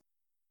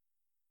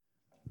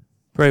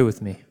Pray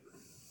with me.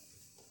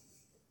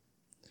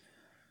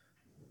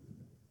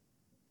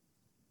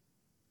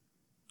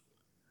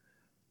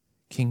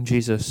 King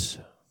Jesus,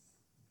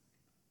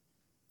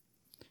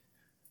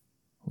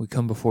 we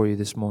come before you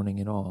this morning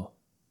in awe.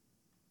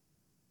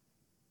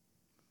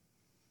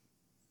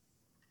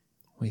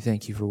 We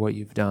thank you for what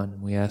you've done,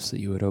 and we ask that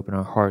you would open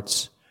our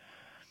hearts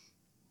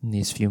in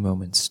these few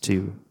moments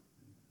to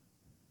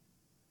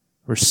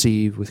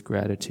receive with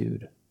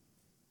gratitude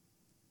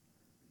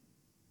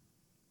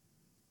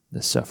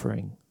the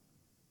suffering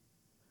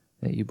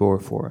that you bore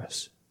for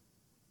us.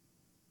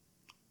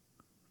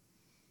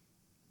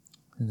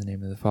 In the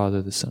name of the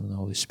Father, the Son, and the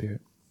Holy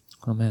Spirit.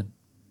 Amen.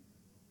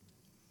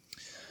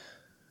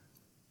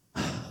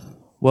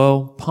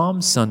 Well,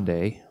 Palm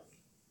Sunday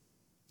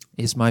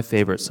is my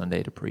favorite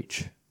Sunday to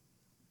preach.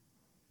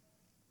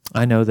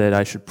 I know that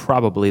I should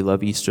probably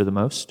love Easter the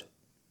most,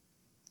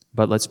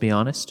 but let's be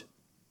honest,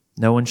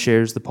 no one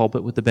shares the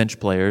pulpit with the bench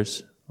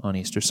players on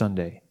Easter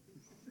Sunday,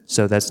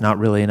 so that's not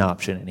really an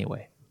option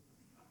anyway.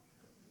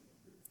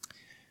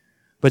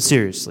 But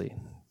seriously,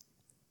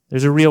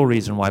 there's a real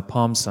reason why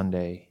Palm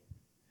Sunday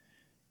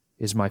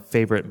is my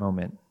favorite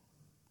moment,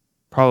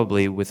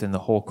 probably within the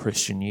whole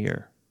Christian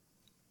year.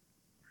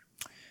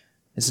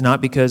 It's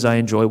not because I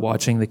enjoy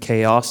watching the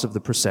chaos of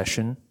the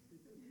procession,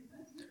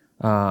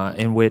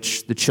 in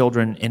which the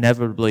children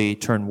inevitably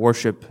turn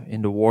worship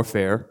into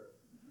warfare,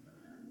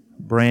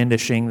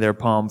 brandishing their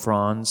palm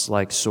fronds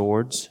like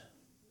swords.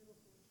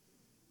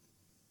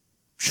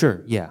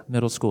 Sure, yeah,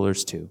 middle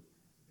schoolers too.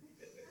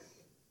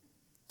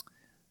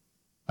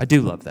 I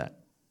do love that,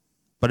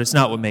 but it's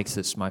not what makes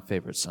this my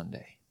favorite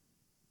Sunday.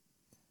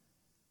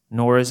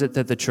 Nor is it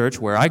that the church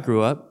where I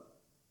grew up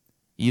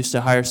used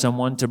to hire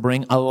someone to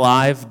bring a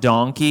live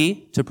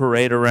donkey to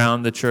parade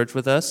around the church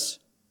with us.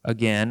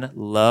 Again,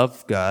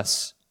 love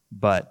Gus,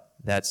 but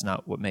that's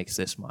not what makes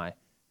this my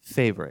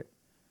favorite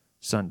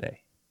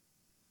Sunday.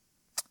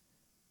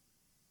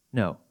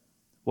 No,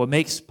 what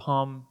makes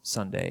Palm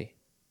Sunday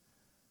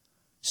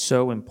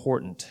so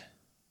important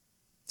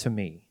to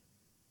me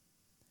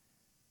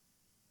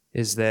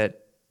is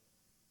that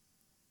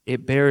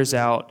it bears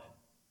out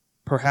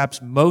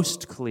perhaps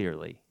most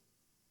clearly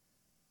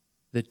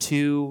the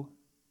two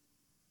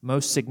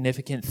most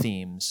significant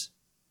themes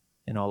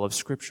in all of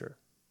Scripture.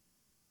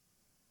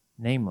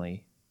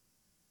 Namely,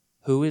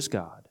 who is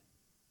God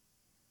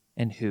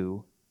and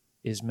who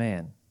is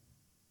man?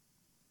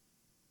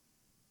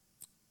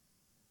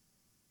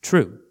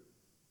 True,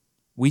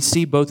 we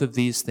see both of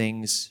these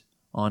things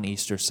on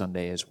Easter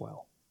Sunday as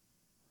well.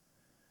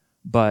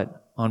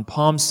 But on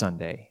Palm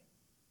Sunday,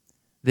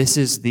 this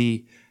is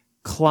the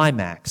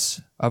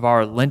climax of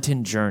our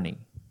Lenten journey,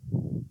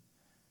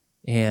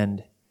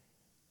 and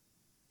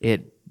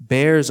it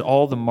bears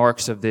all the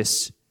marks of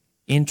this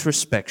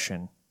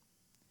introspection,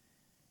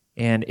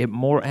 and it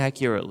more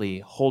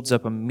accurately holds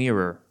up a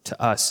mirror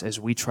to us as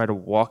we try to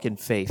walk in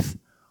faith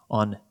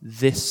on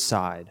this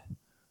side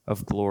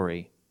of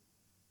glory.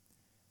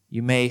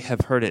 You may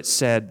have heard it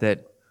said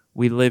that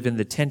we live in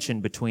the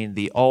tension between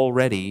the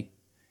already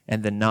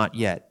and the not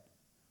yet.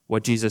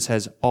 What Jesus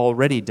has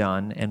already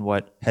done and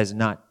what has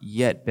not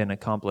yet been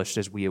accomplished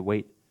as we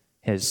await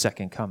his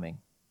second coming.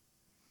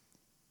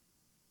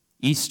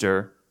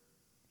 Easter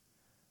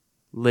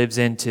lives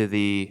into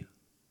the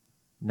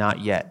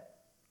not yet,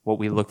 what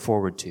we look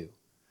forward to.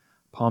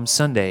 Palm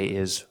Sunday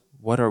is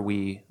what are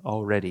we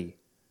already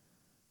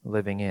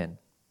living in?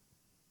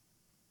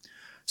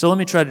 So let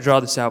me try to draw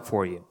this out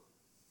for you.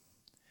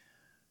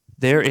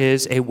 There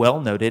is a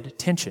well-noted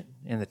tension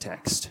in the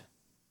text,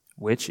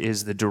 which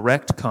is the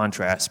direct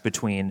contrast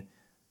between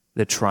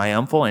the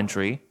triumphal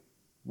entry,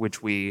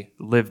 which we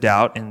lived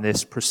out in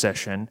this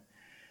procession,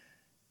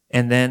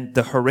 and then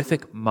the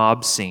horrific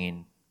mob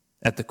scene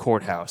at the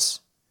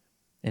courthouse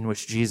in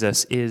which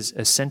Jesus is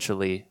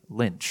essentially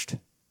lynched.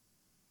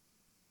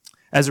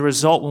 As a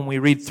result, when we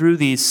read through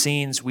these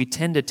scenes, we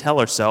tend to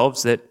tell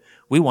ourselves that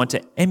we want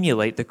to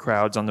emulate the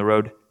crowds on the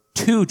road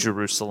to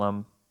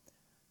Jerusalem,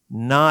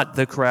 not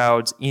the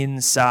crowds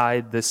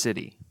inside the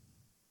city.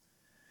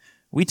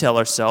 We tell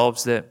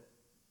ourselves that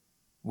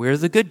we're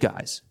the good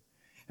guys,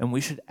 and we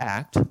should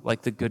act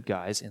like the good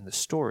guys in the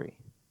story.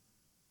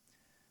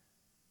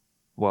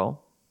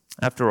 Well,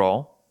 after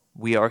all,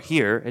 we are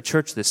here at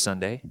church this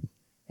Sunday,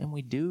 and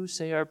we do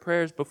say our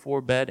prayers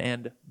before bed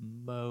and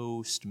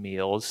most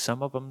meals.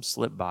 Some of them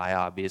slip by,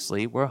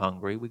 obviously. We're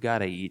hungry. We got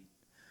to eat.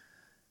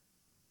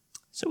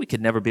 So we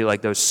could never be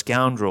like those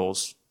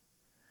scoundrels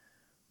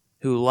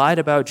who lied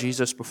about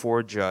Jesus before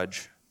a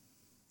judge,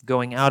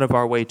 going out of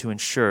our way to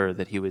ensure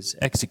that he was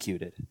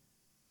executed.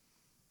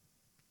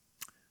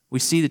 We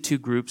see the two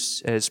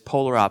groups as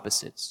polar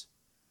opposites.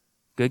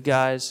 Good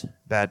guys,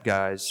 bad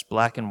guys,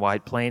 black and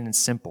white, plain and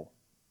simple.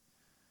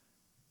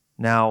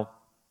 Now,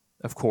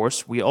 of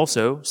course, we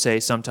also say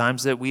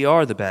sometimes that we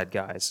are the bad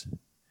guys.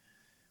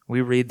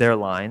 We read their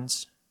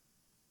lines,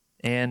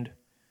 and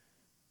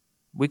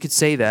we could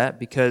say that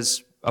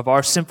because of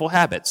our sinful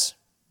habits.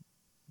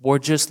 We're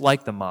just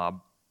like the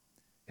mob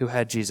who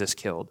had Jesus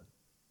killed.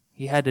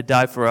 He had to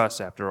die for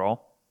us, after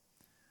all.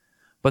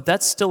 But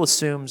that still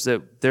assumes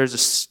that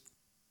there's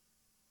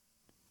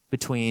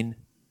between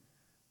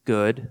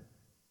good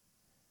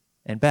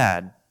and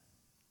bad,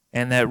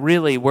 and that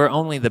really we're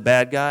only the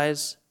bad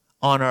guys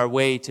on our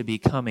way to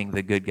becoming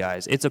the good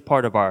guys. It's a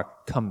part of our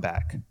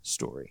comeback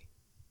story.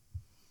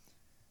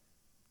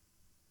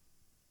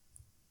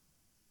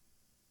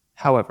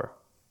 However,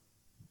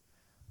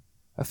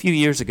 a few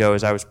years ago,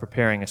 as I was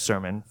preparing a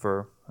sermon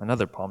for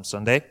another Palm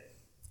Sunday,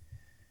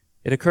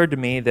 it occurred to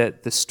me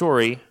that the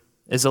story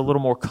is a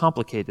little more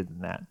complicated than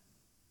that.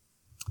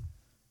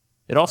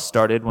 It all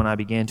started when I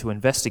began to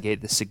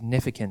investigate the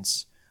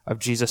significance of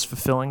Jesus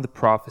fulfilling the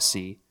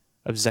prophecy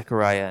of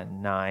Zechariah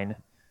 9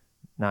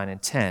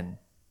 and 10,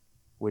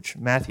 which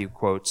Matthew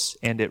quotes,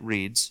 and it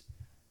reads,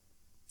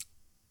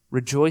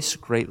 "Rejoice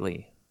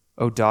greatly,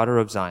 O daughter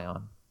of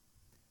Zion.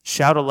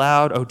 Shout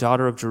aloud, O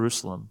daughter of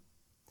Jerusalem.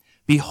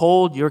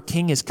 Behold, your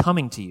king is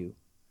coming to you.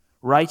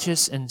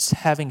 Righteous and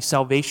having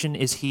salvation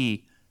is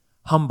he,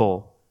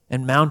 humble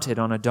and mounted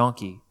on a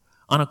donkey,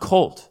 on a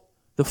colt,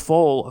 the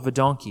foal of a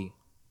donkey.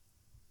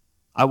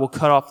 I will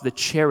cut off the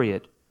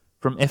chariot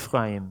from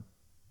Ephraim,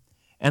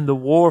 and the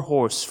war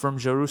horse from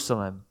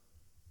Jerusalem.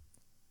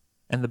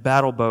 And the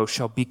battle bow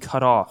shall be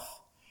cut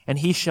off, and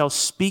he shall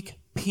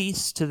speak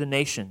peace to the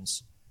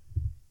nations.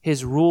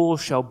 His rule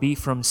shall be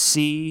from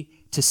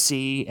sea to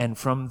sea, and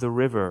from the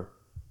river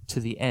to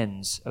the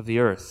ends of the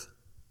earth."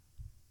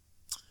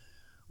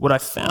 What I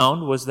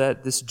found was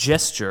that this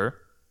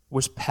gesture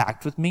was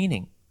packed with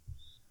meaning.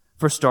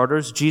 For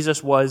starters,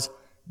 Jesus was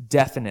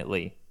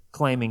definitely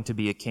claiming to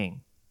be a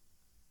king.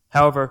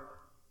 However,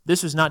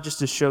 this was not just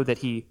to show that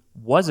he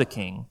was a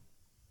king.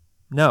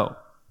 No,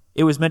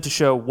 it was meant to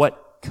show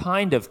what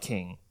kind of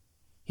king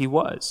he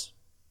was.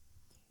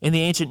 In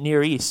the ancient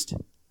Near East,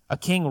 a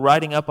king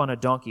riding up on a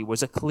donkey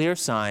was a clear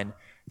sign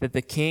that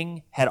the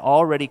king had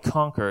already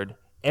conquered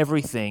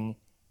everything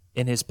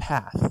in his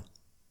path.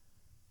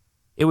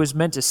 It was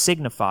meant to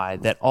signify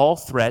that all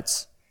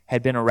threats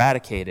had been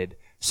eradicated,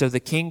 so the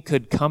king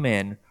could come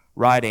in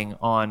riding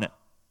on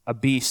a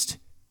beast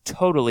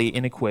totally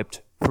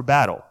inequipped for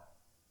battle.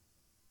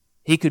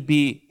 He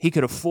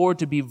could afford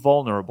to be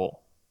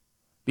vulnerable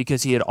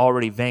because he had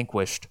already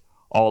vanquished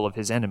all of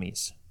his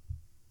enemies.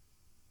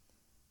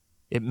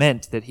 It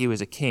meant that he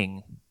was a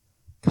king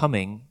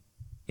coming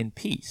in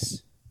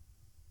peace.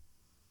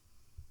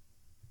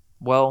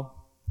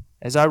 Well,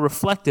 as I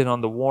reflected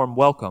on the warm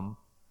welcome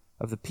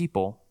of the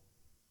people,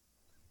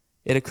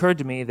 it occurred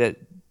to me that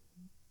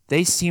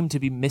they seemed to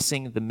be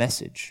missing the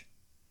message.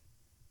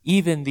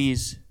 Even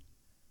these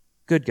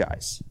good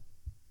guys.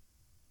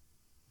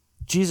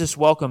 Jesus'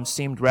 welcome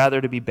seemed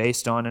rather to be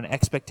based on an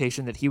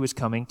expectation that he was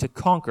coming to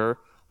conquer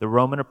the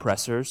Roman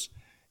oppressors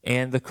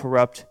and the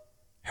corrupt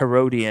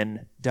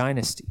Herodian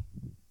dynasty.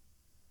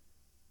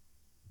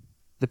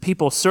 The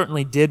people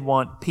certainly did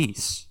want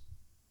peace.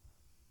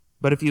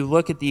 But if you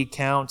look at the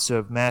accounts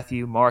of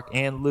Matthew, Mark,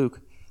 and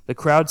Luke, the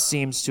crowd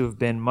seems to have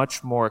been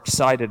much more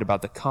excited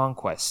about the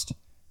conquest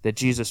that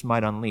Jesus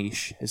might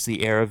unleash as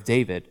the heir of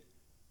David,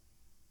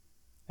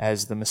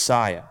 as the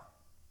Messiah.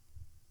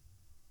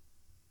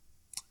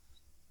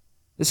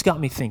 This got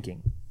me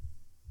thinking.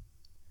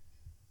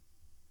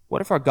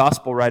 What if our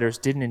gospel writers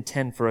didn't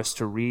intend for us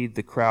to read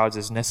the crowds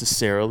as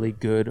necessarily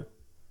good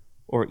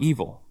or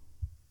evil,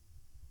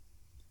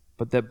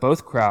 but that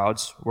both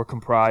crowds were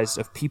comprised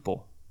of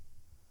people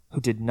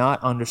who did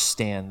not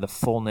understand the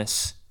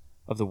fullness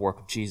of the work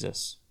of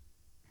Jesus,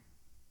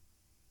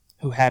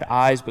 who had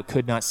eyes but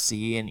could not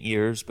see and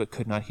ears but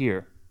could not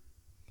hear?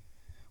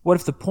 What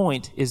if the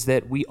point is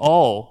that we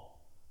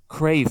all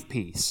crave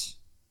peace,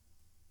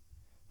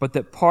 but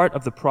that part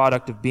of the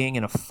product of being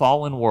in a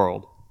fallen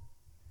world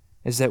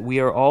is that we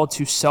are all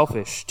too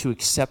selfish to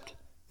accept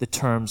the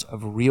terms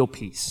of real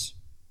peace?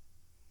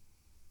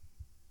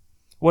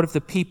 What if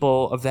the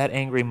people of that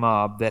angry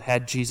mob that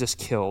had Jesus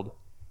killed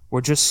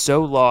were just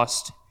so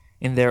lost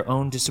in their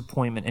own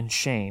disappointment and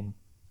shame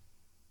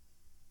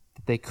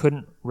that they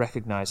couldn't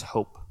recognize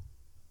hope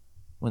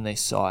when they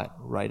saw it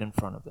right in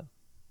front of them?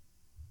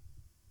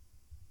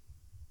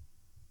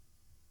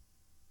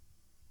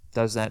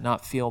 Does that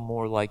not feel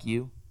more like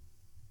you?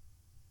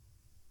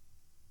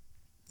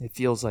 It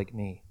feels like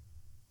me.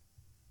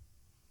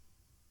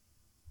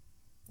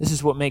 This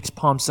is what makes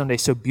Palm Sunday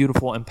so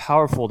beautiful and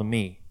powerful to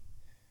me.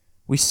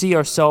 We see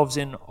ourselves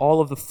in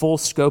all of the full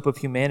scope of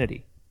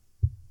humanity.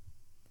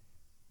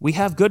 We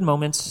have good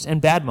moments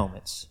and bad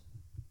moments,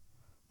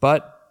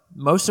 but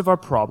most of our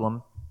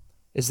problem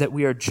is that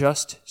we are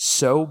just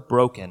so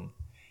broken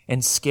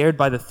and scared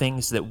by the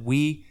things that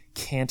we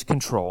can't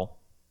control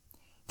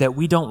that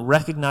we don't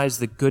recognize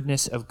the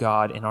goodness of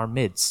God in our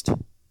midst.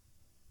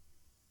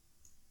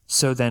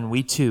 So then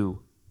we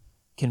too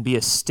can be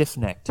a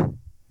stiff-necked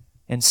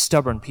and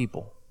stubborn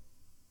people.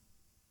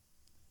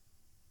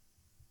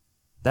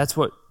 That's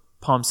what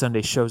Palm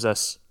Sunday shows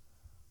us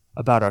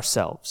about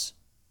ourselves.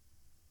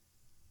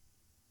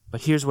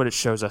 But here's what it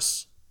shows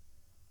us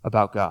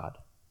about God,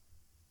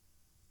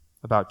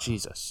 about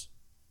Jesus,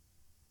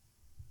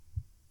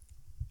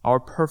 our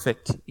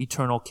perfect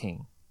eternal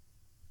King,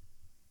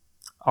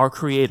 our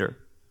Creator,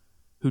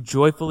 who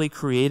joyfully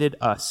created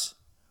us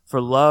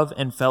for love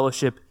and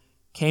fellowship,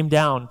 came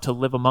down to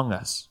live among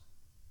us.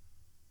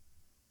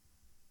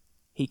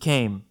 He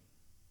came,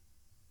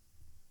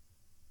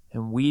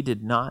 and we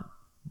did not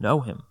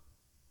know him.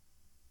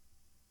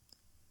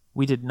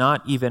 We did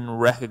not even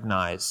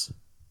recognize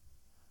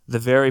the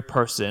very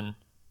person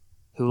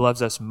who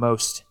loves us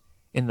most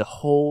in the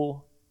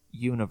whole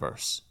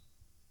universe.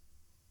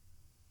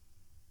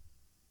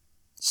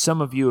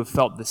 Some of you have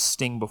felt this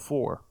sting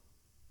before.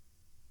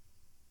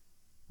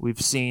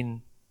 We've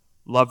seen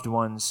loved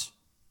ones'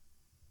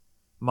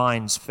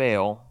 minds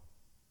fail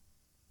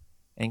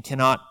and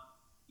cannot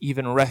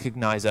even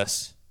recognize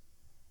us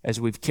as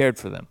we've cared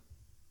for them.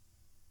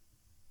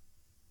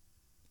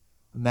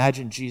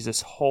 Imagine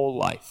Jesus' whole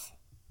life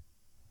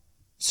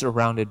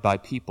surrounded by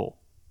people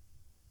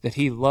that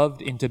he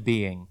loved into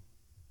being,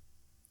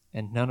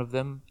 and none of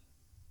them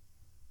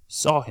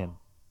saw him.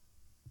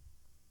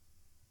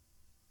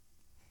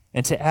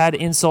 And to add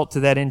insult to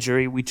that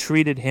injury, we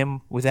treated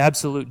him with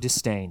absolute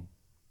disdain.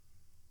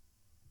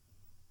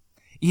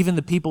 Even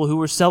the people who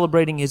were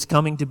celebrating his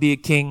coming to be a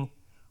king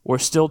were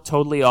still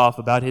totally off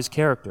about his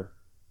character.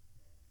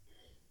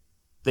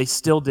 They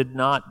still did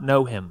not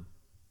know him.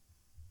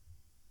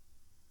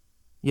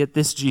 Yet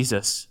this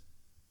Jesus,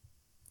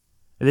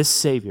 this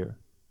Savior,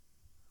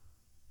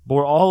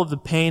 bore all of the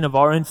pain of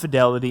our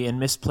infidelity and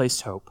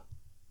misplaced hope,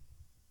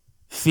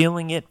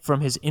 feeling it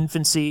from his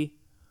infancy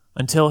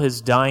until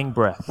his dying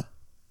breath.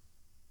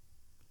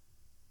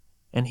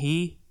 And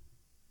he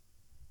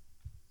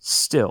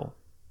still,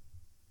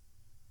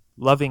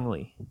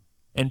 lovingly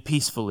and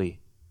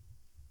peacefully,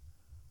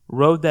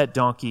 rode that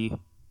donkey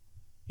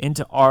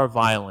into our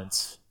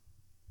violence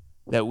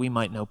that we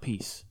might know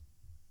peace.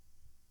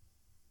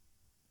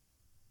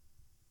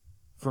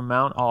 From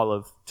Mount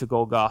Olive to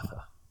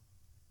Golgotha,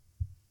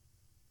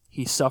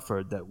 he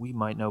suffered that we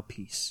might know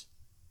peace.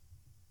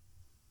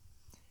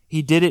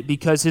 He did it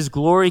because his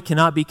glory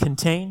cannot be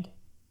contained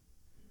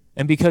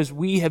and because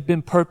we have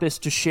been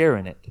purposed to share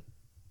in it.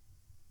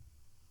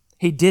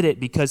 He did it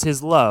because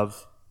his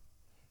love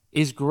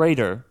is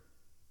greater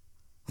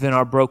than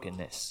our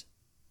brokenness.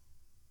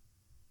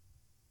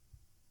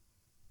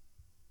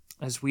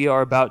 As we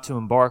are about to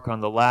embark on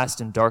the last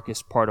and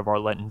darkest part of our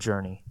Lenten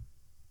journey,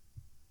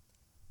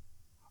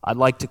 I'd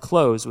like to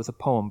close with a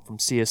poem from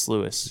C.S.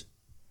 Lewis,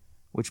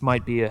 which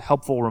might be a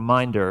helpful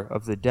reminder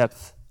of the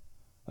depth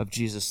of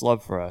Jesus'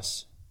 love for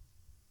us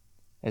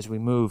as we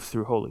move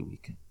through Holy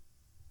Week.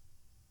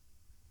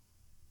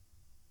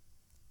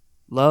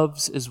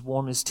 Love's as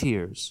warm as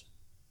tears.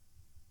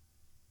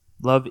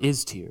 Love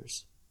is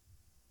tears.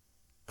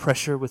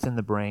 Pressure within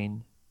the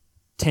brain,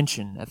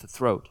 tension at the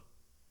throat,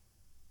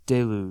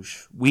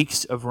 deluge,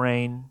 weeks of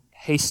rain,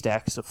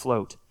 haystacks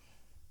afloat,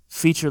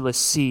 featureless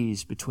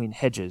seas between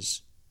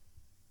hedges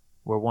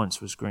where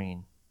once was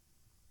green.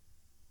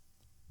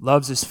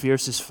 Love's as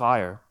fierce as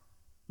fire.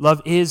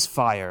 Love is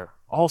fire,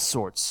 all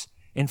sorts,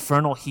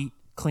 infernal heat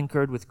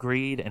clinkered with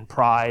greed and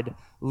pride,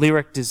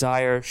 lyric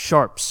desire,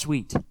 sharp,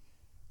 sweet,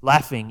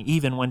 laughing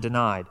even when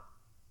denied,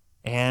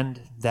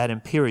 and that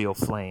imperial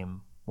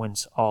flame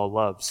whence all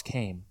loves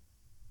came.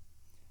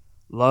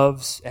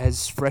 Love's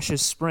as fresh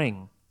as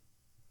spring.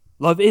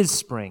 Love is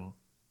spring.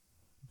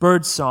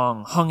 Bird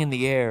song hung in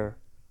the air,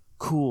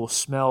 cool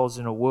smells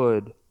in a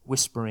wood,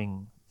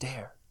 whispering,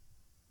 dare,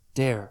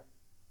 dare,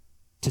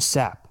 to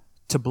sap,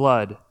 to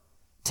blood,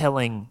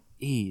 telling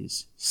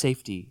ease,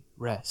 safety,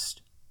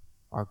 rest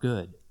are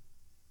good,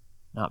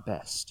 not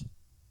best.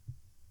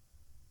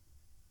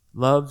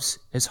 Love's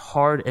as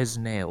hard as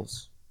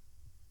nails.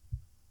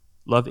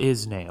 Love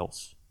is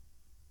nails.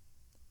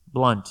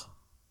 Blunt,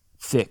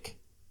 thick,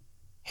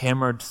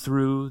 hammered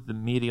through the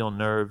medial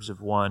nerves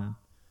of one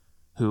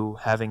who,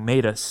 having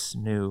made us,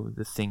 knew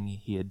the thing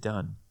he had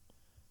done,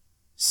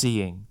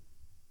 seeing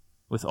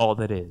with all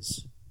that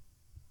is,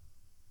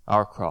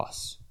 our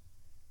cross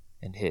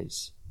and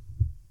his.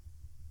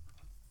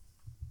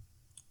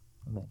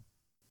 Amen.